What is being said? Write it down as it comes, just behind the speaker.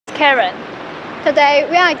Karen. Today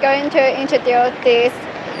we are going to introduce these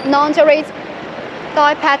laundry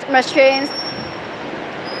Doypack machines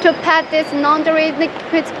to pack this laundry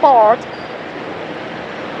liquid board.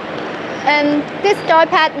 And this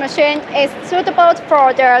Doypack machine is suitable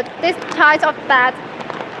for this type of bed.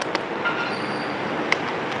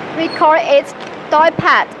 We call it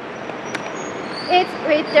Doypack. It's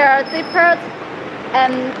with the zipper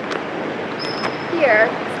and here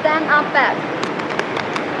stand-up bed.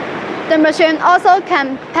 The machine also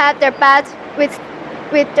can pack the bed with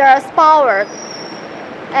the spout,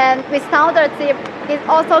 and without the zip, it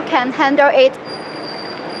also can handle it.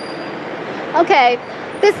 Okay,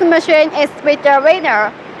 this machine is with the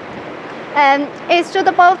wainer, and it's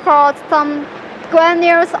suitable for some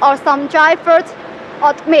granules or some dry fruit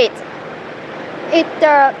or meat.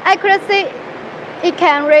 The accuracy, it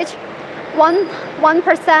can reach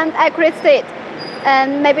 1% accuracy,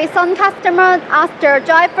 and maybe some customers ask their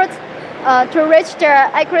dry fruit to reach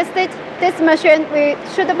their accuracy. This machine will be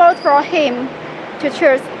suitable for him to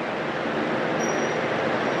choose.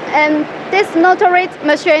 And this laundry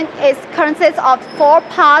machine consists of 4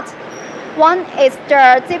 parts. One is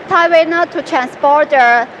the zip tie wainer to transport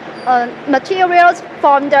the materials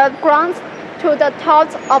from the ground to the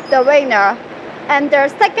top of the wainer. And the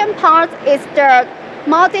second part is the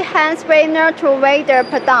multi-hands wainer to weigh the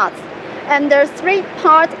products. And the third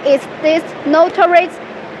part is this laundry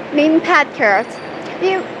mean packers.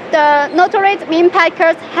 The laundry mean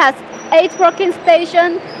packers has 8 working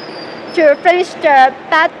stations to finish the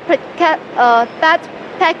bed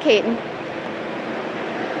packing.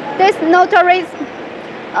 This laundry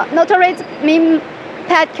mean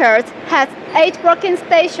packers has 8 working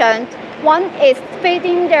stations. One is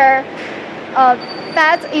feeding the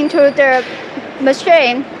bed into the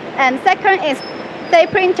machine, and second is day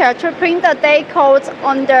printer to print the day codes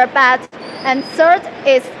on the bed, and third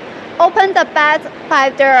is open the bed by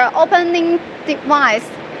the opening device,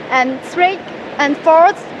 and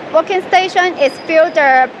fourth working station is fill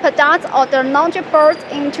the products or the laundry boards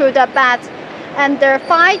into the bed, and the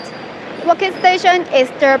 5th working station is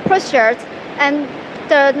the pusher, and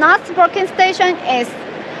the last working station is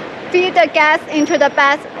feed the gas into the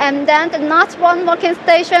bed, and then the last one working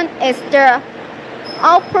station is the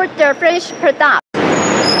output the finished product,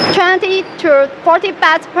 20 to 40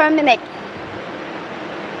 beds per minute.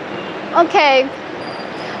 Okay,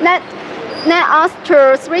 let us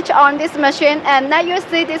to switch on this machine and let you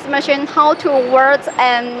see this machine how to work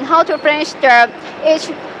and how to finish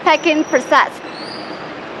each packing process.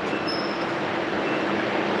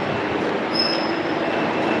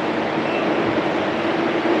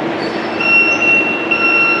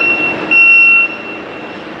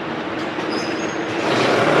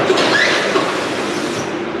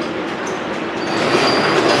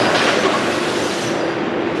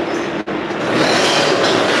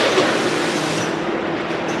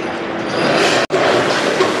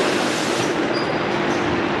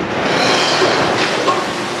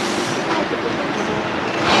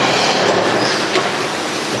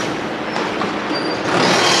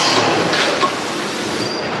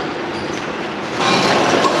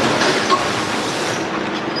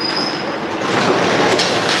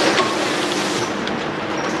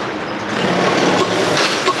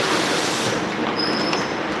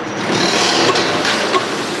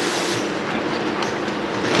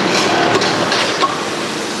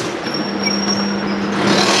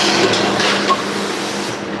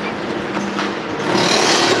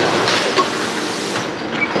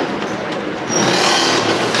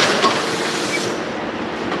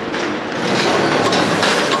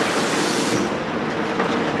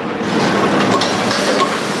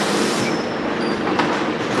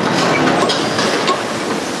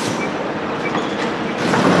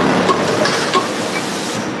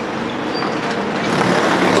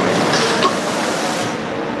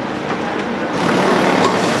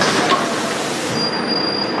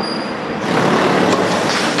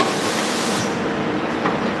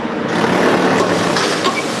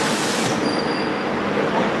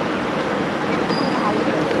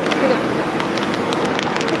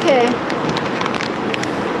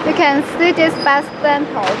 You can see this best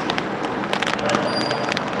sample.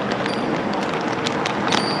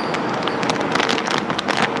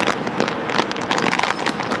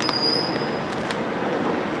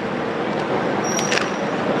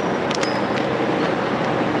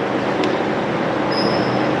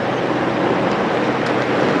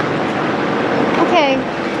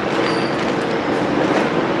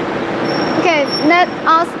 Okay, let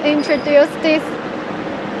us introduce this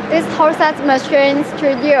whole set machines to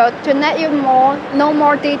you to let you know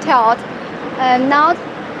more details. And now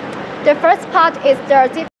the first part is the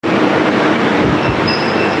zip.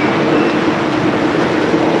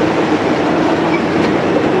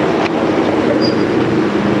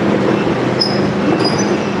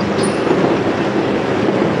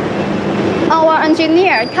 Our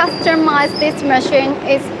engineer customized this machine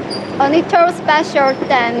is a little special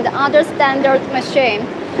than the other standard machine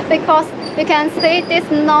because you can see this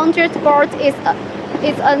laundry board is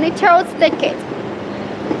a little sticky.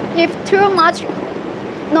 If too much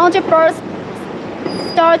laundry boards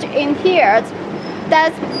stored in here,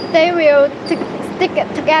 that they will stick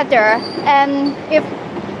together, and if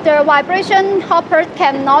the vibration hopper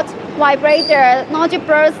cannot vibrate the laundry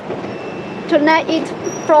boards to let it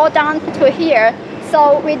fall down to here.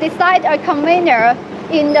 So we decide a conveyor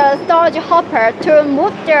in the storage hopper to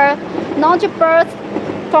move the laundry boards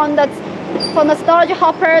from the storage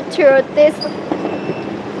hopper to this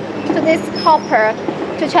hopper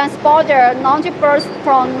to transport the laundry boards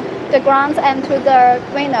from the ground and to the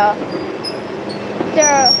winner.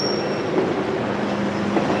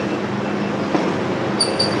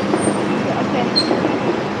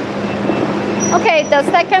 Okay, the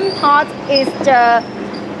second part is the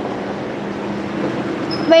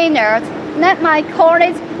winner. Let my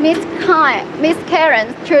colleague Miss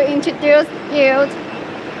Karen to introduce you.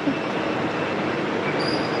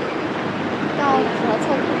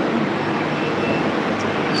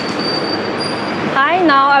 Hi,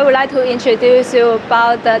 now I would like to introduce you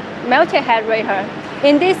about the multi-head raiser.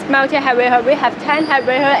 In this multi-head raiser, we have 10 head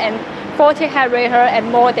raiser and 40 head raiser and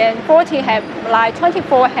more than 40 head, like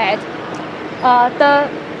 24 head.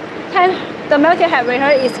 The multi-head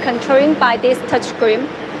raiser is controlled by this touchscreen.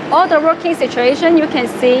 All the working situation you can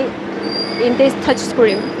see in this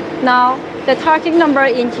touchscreen. Now, the target number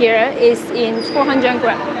in here is in 200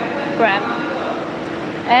 gram.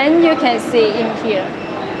 And you can see in here.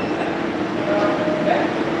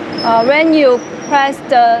 When you press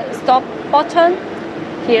the stop button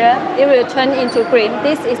here, it will turn into green.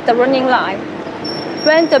 This is the running line.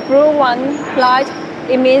 When the blue one light,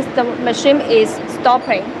 it means the machine is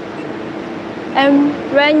stopping. And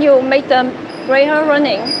when you make the raiser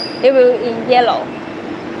running, it will in yellow.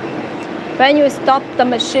 When you stop the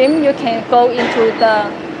machine, you can go into the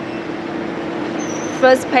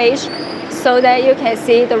first page so that you can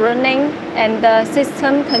see the running and the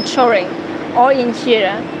system controlling all in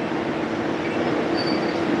here.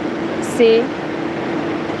 See,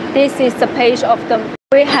 this is the page of the.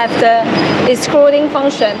 We have the extruding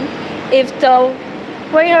function. If the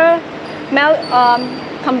raiser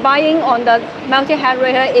combining on the multi-head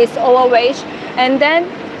raiser is overweight, and then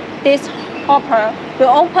this hopper will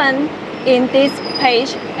open in this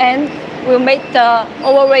page and will make the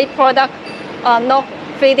overweight product not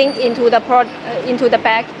fitting into the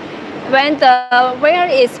bag. When the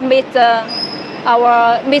raiser is meet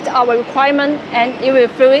our requirement, and it will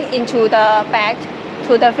fill it into the bag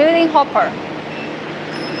to the filling hopper.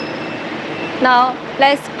 Now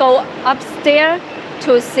let's go upstairs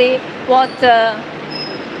to see what the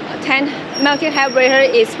 10 multi-head raiser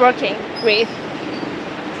is working with.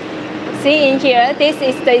 See in here, this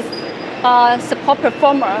is the support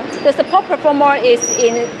performer. The support performer is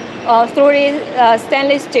in 3D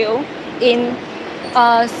stainless steel in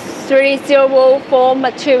 304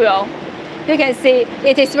 material. You can see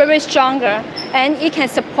it is very stronger, and it can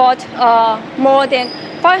support more than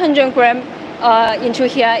 500 gram into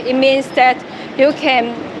here. It means that you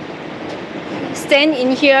can stand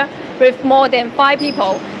in here with more than 5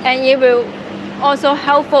 people, and it will also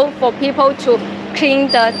helpful for people to clean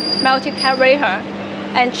the multi-head raiser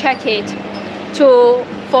and check it.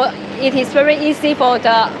 It is very easy for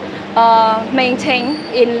the maintain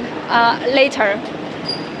in later.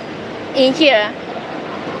 In here,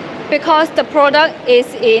 because the product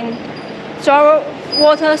is in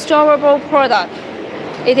water storable product,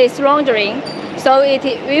 it is laundering, so it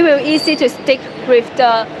will easy to stick with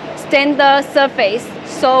the standard surface.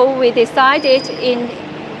 So we decided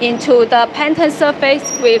into the pattern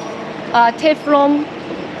surface with Teflon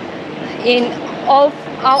out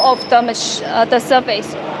of the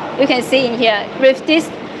surface. You can see in here. With this,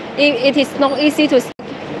 it is not easy to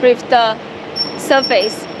stick with the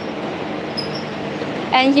surface.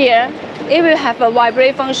 And here, it will have a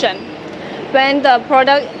vibrate function. When the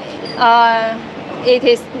product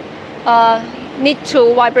need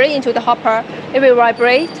to vibrate into the hopper, it will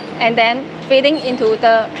vibrate and then feeding into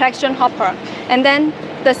the collection hopper. And then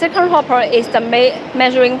the second hopper is the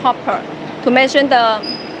measuring hopper to measure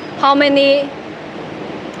how many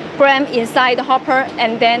gram inside the hopper,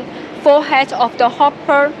 and then 4 heads of the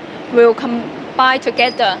hopper will combine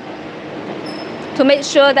together to make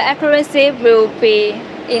sure the accuracy will be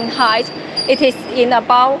in height. It is in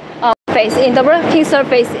about surface, in the working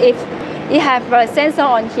surface, if it have a sensor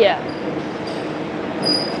on here,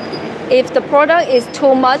 if the product is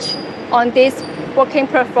too much on this working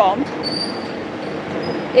platform,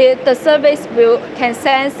 the surface can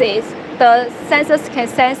sense it, the sensors can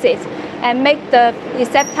sense it and make the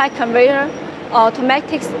aseptic conveyor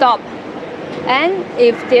automatic stop. And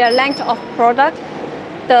if their length of product,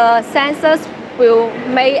 the sensors will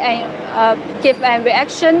make give a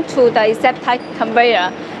reaction to the aseptic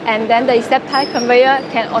conveyor, and then the aseptic conveyor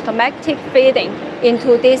can automatically feeding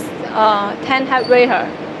into this 10 head waiter.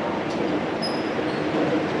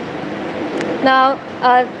 Now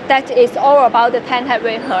that is all about the 10 head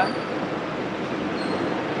waiter.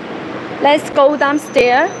 Let's go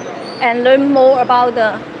downstairs and learn more about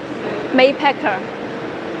the main packer.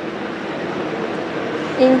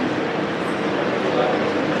 In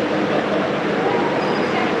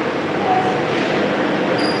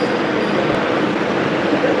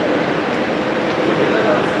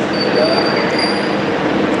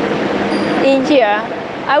here,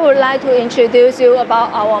 I would like to introduce you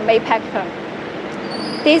about our main packer.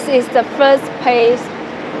 This is the first page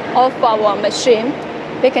of our machine.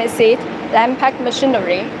 You can see Lanpack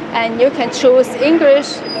machinery, and you can choose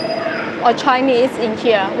English or Chinese in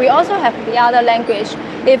here. We also have the other language.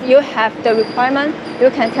 If you have the requirement,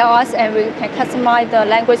 you can tell us and we can customize the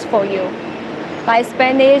language for you, like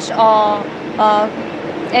Spanish or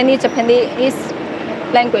any Japanese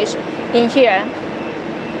language in here.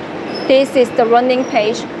 This is the running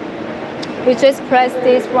page. We just press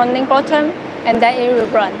this running button and then it will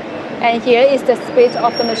run. And here is the speed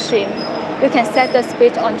of the machine. You can set the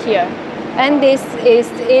speed on here. And this is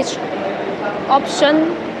each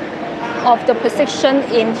option of the position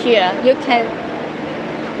in here. You can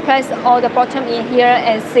press all the button in here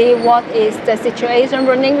and see what is the situation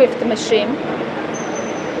running with the machine.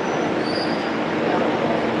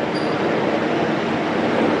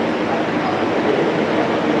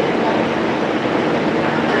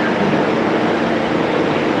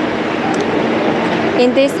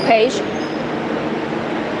 In this page,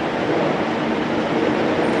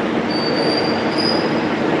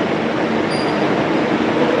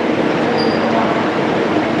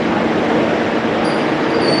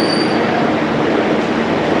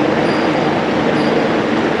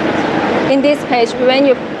 when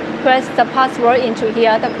you press the password into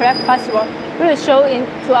here, the correct password will show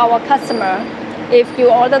into our customer. If you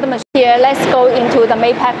order the machine here, let's go into the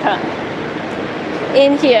main packer.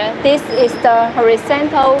 In here, this is the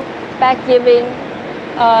horizontal bag giving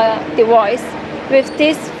device. With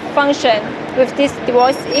this function, with this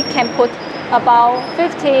device, it can put about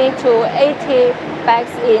 50 to 80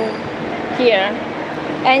 bags in here.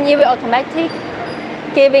 And it will automatically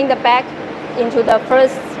giving the bag into the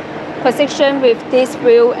first position with this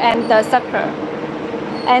wheel and the sucker.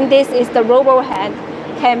 And this is the robot hand,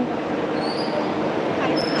 can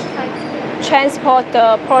transport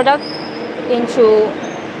the product into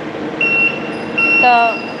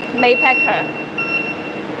the main packer.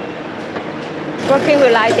 Working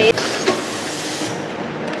with like this.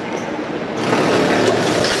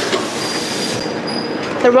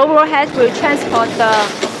 The robot head will transport the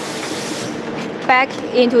bag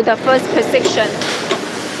into the first position.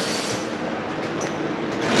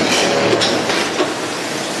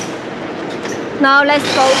 Now let's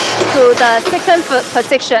go to the second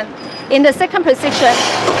position. In the second position,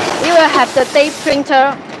 you will have the date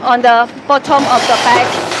printer on the bottom of the bag.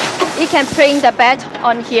 You can print the bag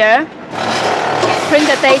on here, print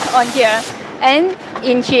the date on here, and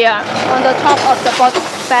in here on the top of the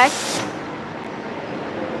bag,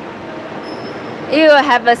 you will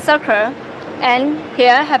have a sucker, and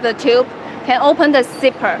here have the tube. Can open the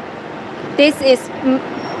zipper. This is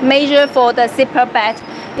measure for the zipper bag.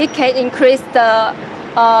 It can increase the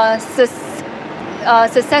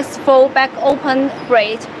successful bag open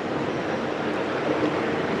rate.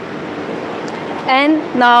 And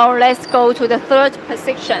now let's go to the third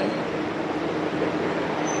position.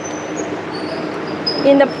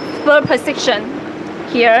 In the third position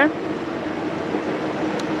here,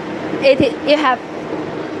 it have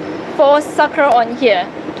 4 sucker on here.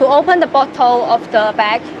 To open the bottle of the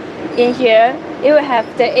bag in here, it will have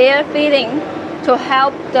the air feeding to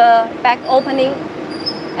help the bag opening,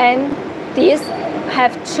 and these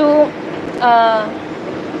have two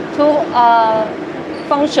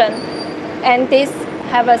function, and this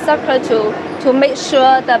have a sucker to make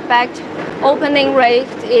sure the bag opening rate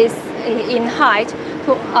is in height.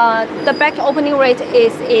 The bag opening rate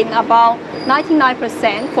is in about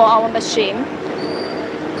 99% for our machine.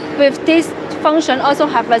 With this function, also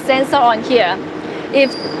have a sensor on here.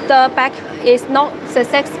 If the bag is not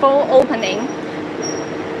successful opening,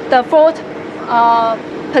 the fourth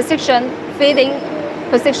feeding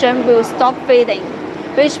position will stop feeding,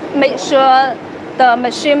 which makes sure the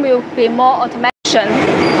machine will be more automation.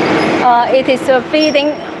 It is a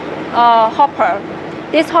feeding hopper.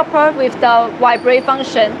 This hopper with the vibrate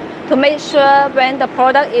function to make sure when the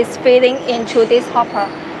product is feeding into this hopper,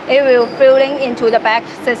 it will filling into the bag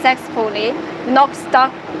successfully, not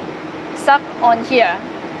stuck on here.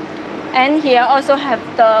 And here also have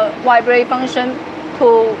the vibrate function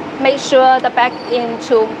to make sure the bag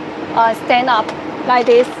into stand up like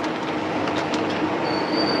this.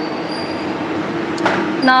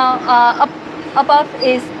 Now above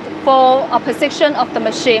is for a position of the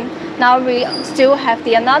machine. Now we still have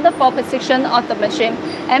the another 4 position of the machine,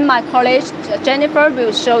 and my colleague Jennifer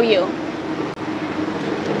will show you.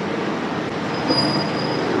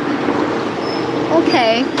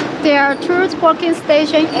 Okay, their truth working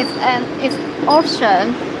station is an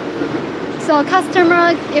option. So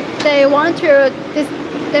customer, if they want to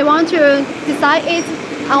decide it,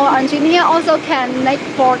 our engineer also can make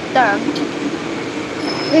for them.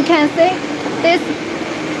 You can see this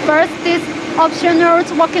optional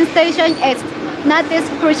working station is not this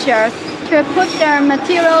crucial to put the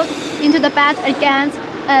material into the bag again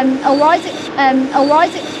and avoid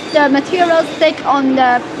the material stick on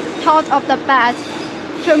the top of the bag.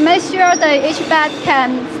 To make sure that each bag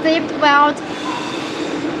can sleep well,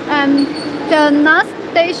 the last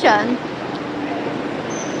station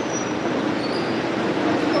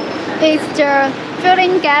is the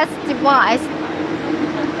filling gas device.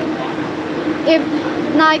 If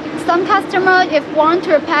like some customers, if want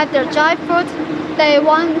to pack their dry food, they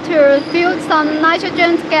want to fill some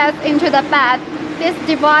nitrogen gas into the bag. This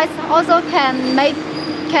device also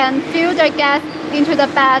can fill the gas into the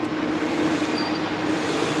bag.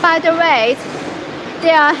 By the way,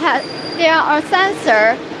 there are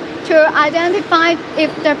sensors to identify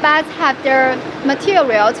if the bags have their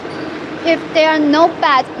materials. If there are no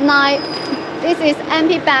bags, like this is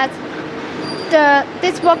empty bags,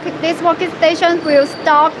 this working station will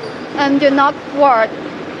stop and do not work.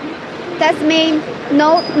 That means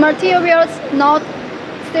no materials, not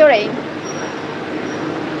sealing.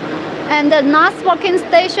 And the last working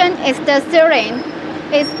station is the sealing.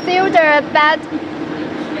 It seals the bag,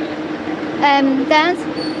 and then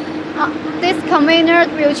this conveyor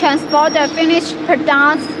will transport the finished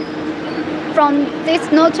products from this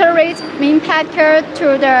notary main packer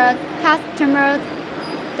to the customer,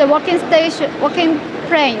 the working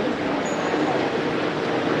plane.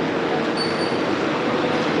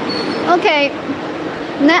 Okay,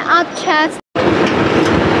 let us check.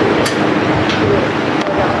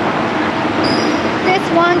 This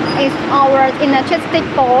one is our electricity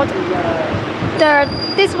board.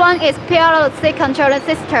 This one is PLC controller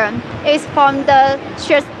system. It's from the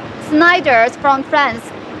Schneider's from France.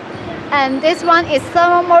 And this one is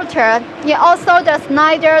servo motor. It also the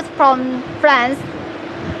Schneider's from France.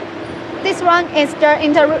 This one is the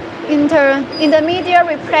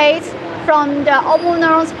intermediate plate from the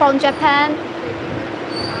openers from Japan.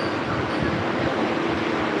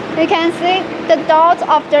 You can see the dots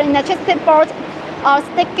of the electricity board are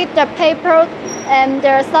sticky the paper, and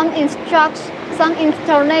there are some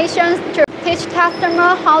installations to teach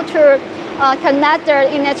customer how to connect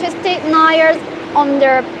the electricity wires on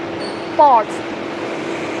their boards.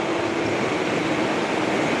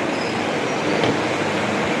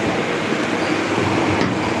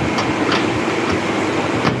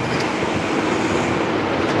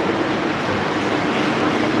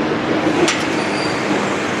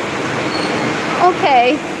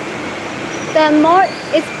 Okay, then more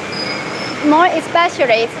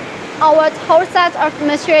especially, our whole set of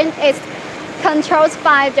machine is controlled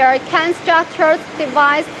by the can structure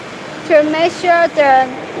device to measure the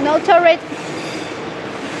notary.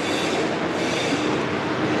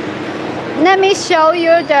 Let me show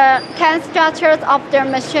you the can structures of the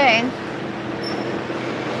machine.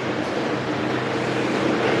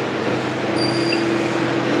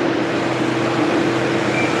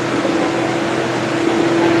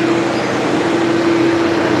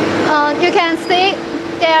 You can see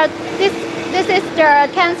that this is the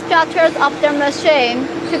can structures of the machine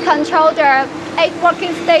to control the 8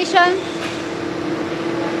 working stations.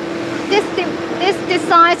 This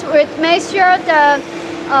design will make sure the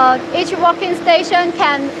each working station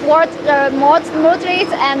can work more smoothly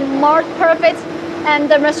and more perfect, and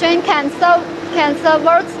the machine can serve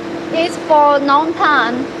it for a long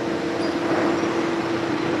time.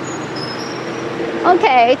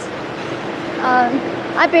 Okay.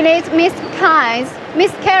 I believe Miss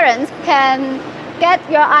Karen can get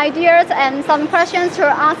your ideas and some questions to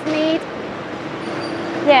ask me.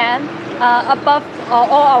 Yeah, above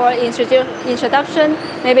all our introduction,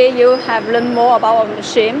 maybe you have learned more about our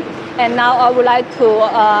machine. And now I would like to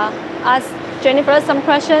ask Jennifer some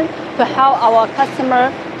questions to help our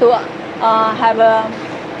customer to have a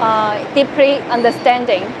deeply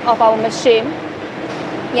understanding of our machine.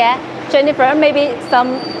 Yeah, Jennifer, maybe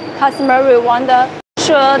some customer will wonder,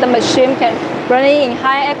 sure the machine can run in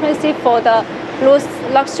high accuracy for the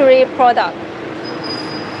luxury product.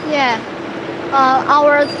 Yeah,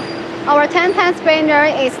 our 10-pan strainer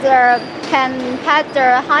is can pack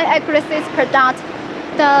the high accuracy product.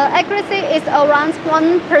 The accuracy is around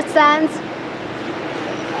 1%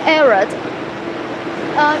 error.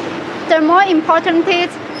 The more important is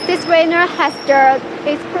this strainer has the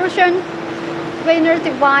explosion strainer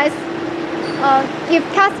device. If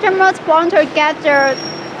customers want to get the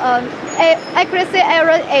accuracy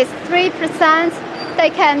error is 3%, they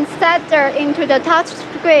can set into the touch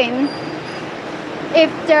screen.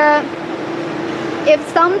 If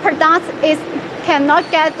some products cannot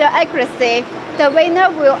get the accuracy, the winner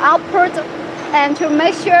will output, and to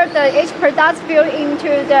make sure that each product filled into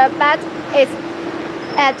the bed is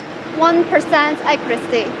at 1%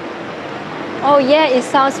 accuracy. Oh yeah, it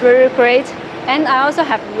sounds very great. And I also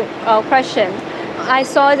have a question. I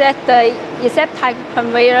saw that the ESEP type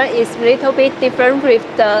conveyor is a little bit different with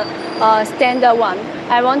the standard one.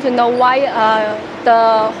 I want to know why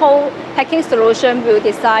the whole packing solution will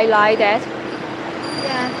design like that.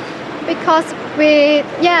 Yeah, because the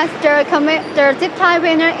zip tie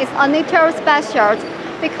winner is a little special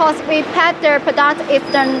because we pack the product is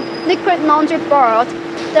the liquid laundry board.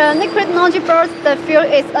 The liquid laundry board, the fuel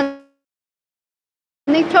is a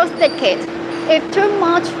little sticky. If too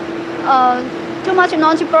much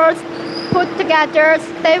laundry boards put together,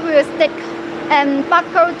 they will stick and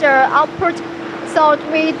buckle the output. So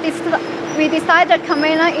we decided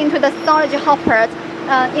conveyor into the storage hopper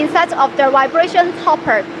instead of the vibration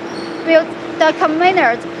hopper. The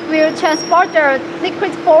conveyor will transport the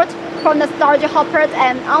liquid board from the storage hopper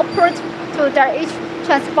and output to each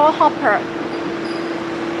transport hopper.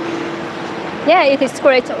 Yeah, it is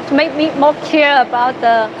great to make me more clear about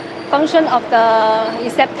the function of the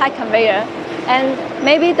ESEP type conveyor. And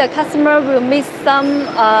maybe the customer will miss some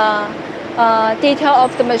detail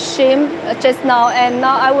of the machine just now. And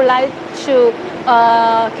now I would like to,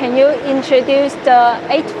 can you introduce the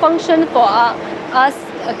 8 function for us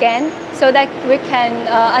again so that we can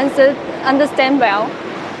understand well?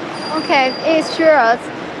 Okay, it's sure.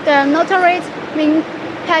 The notary link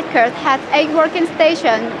packer has 8 working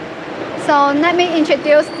stations. So let me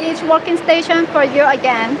introduce each working station for you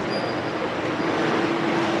again.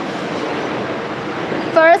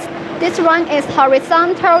 First, this one is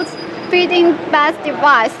horizontal feeding bed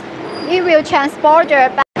device. It will transport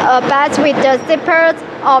the bed with the zipper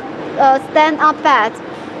of a stand-up bed.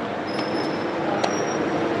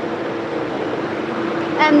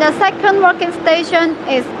 And the second working station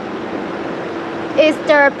is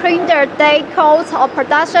the printer date code or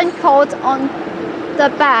production code on the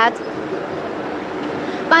bed.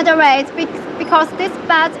 By the way, because this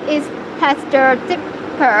bed has the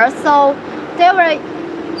zipper, so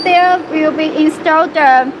there will be installed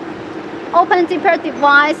the open zipper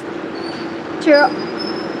device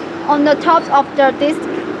on the top of this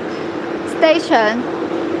station.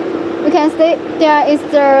 You can see there is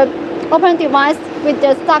the open device with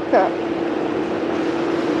the sucker.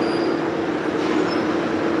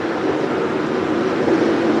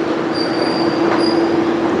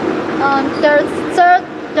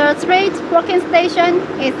 The third working station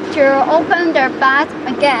is to open the bed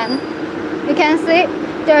again. You can see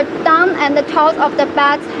the down and the top of the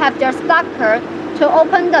bed have the sucker to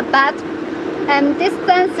open the bed, and this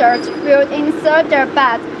sensor will insert the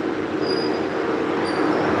bed.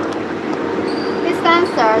 This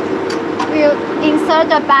sensor will insert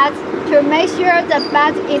the bed to make sure the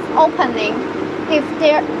bed is opening. If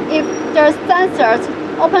the sensors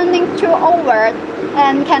opening too over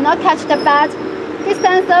and cannot catch the bed, this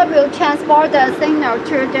sensor will transport the signal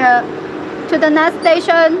to the next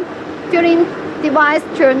station filling device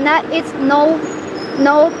to let it no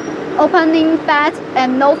opening bed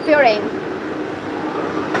and no filling.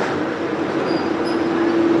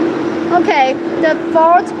 Okay, the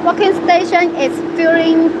fourth working station is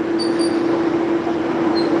filling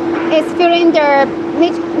the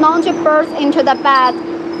laundry boards into the bed.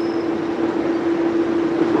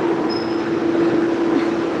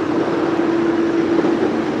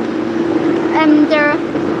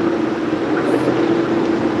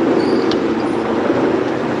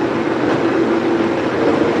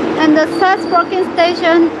 And the third working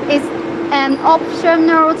station is an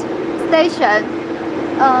optional station.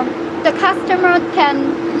 The customer can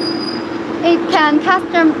it can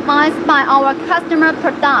customize by our customer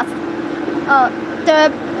products.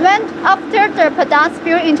 When after the products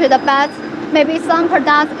fill into the bed, maybe some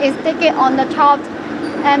products is sticky on the top,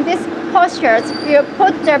 and these pushers will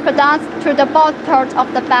put the products to the bottom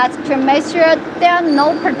of the bed to make sure there are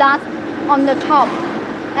no products on the top,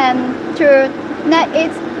 and to net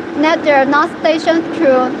the nut station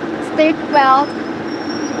to stick well.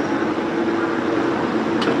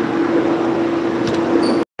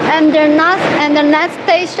 And the net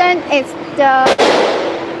station is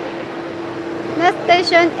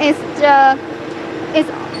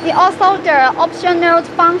also the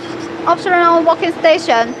optional working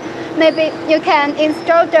station. Maybe you can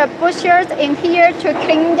install the pushers in here to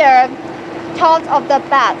clean the top of the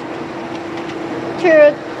bed,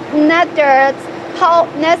 to net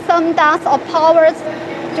some dust or powders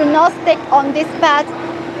do not stick on this bed.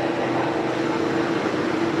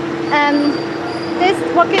 And this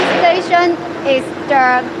working station is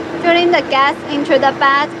filling the gas into the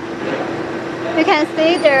bed. You can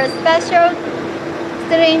see the special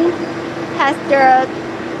ceiling has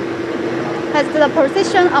the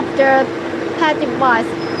position of the pad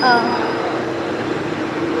device.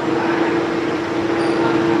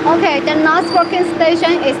 Okay, the next working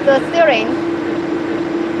station is the steering.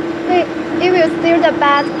 It will steer the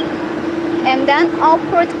bed and then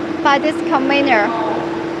output by this conveyor.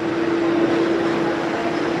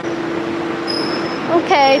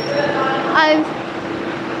 Okay,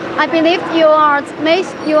 I believe you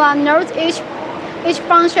know each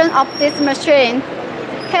function of this machine.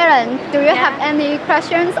 Karen, do you have any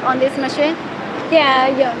questions on this machine? Yeah,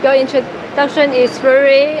 your introduction is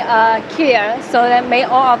very clear, so that may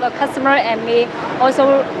all of the customer and me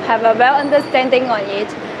also have a well understanding on it.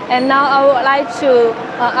 And now I would like to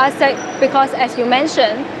ask that, because as you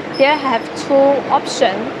mentioned, there have two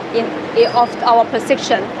options of our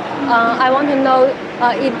position. I want to know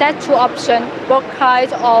in that two option, what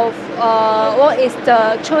kind of what is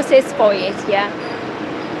the choices for it? Yeah.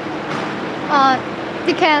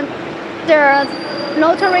 The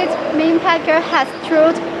rotary main packer has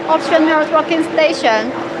two optional working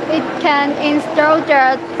station. It can install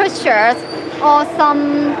the pushers or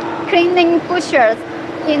some cleaning pushers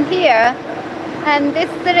in here, and this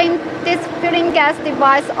filling gas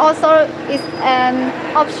device also is an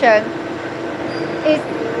option. It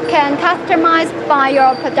can customize by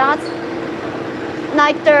your products.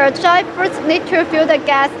 Like the dry fruits need to fill the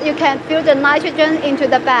gas, you can fill the nitrogen into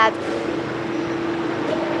the bed.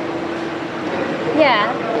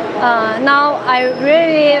 Yeah. Now I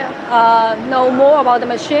really know more about the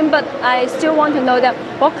machine, but I still want to know that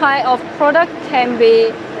what kind of product can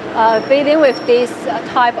be dealing with this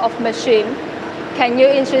type of machine. Can you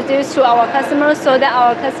introduce to our customers so that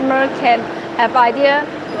our customer can have idea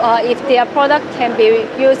if their product can be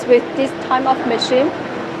used with this type of machine?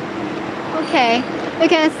 Okay, you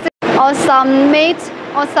can see or some meat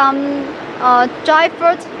or some dry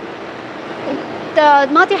fruit. The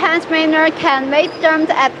multi-hand strainer can make them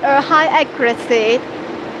at a high accuracy.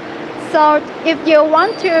 So if you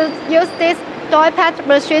want to use this Doypack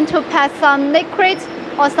machine to pack some liquid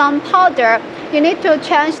or some powder, you need to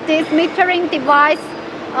change this metering device.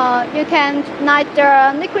 You can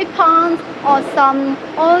neither liquid pump or some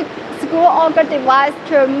screw auger device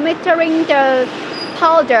to metering the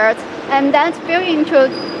powder and then fill into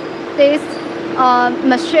this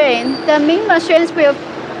machine. The main machines will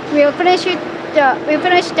finish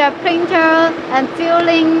the printer and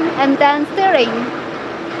filling and then sealing.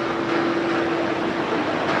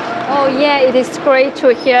 Oh yeah, it is great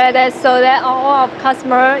to hear that, so that all of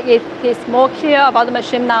customer is more clear about the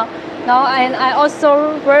machine now. And I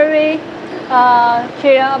also very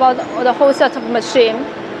clear about the whole set of machine.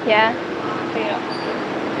 Yeah.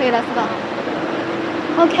 Okay, let's go.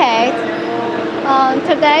 Okay.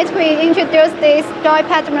 Today we introduced this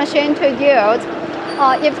Doypack machine to you.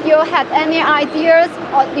 If you have any ideas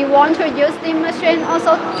or you want to use the machine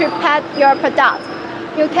also to pack your product,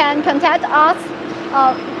 you can contact us.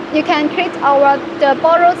 You can click the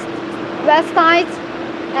borrowed website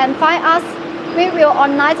and find us. We will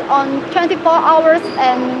online on 24 hours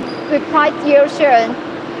and reply to you soon.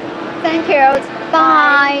 Thank you.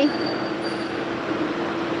 Bye.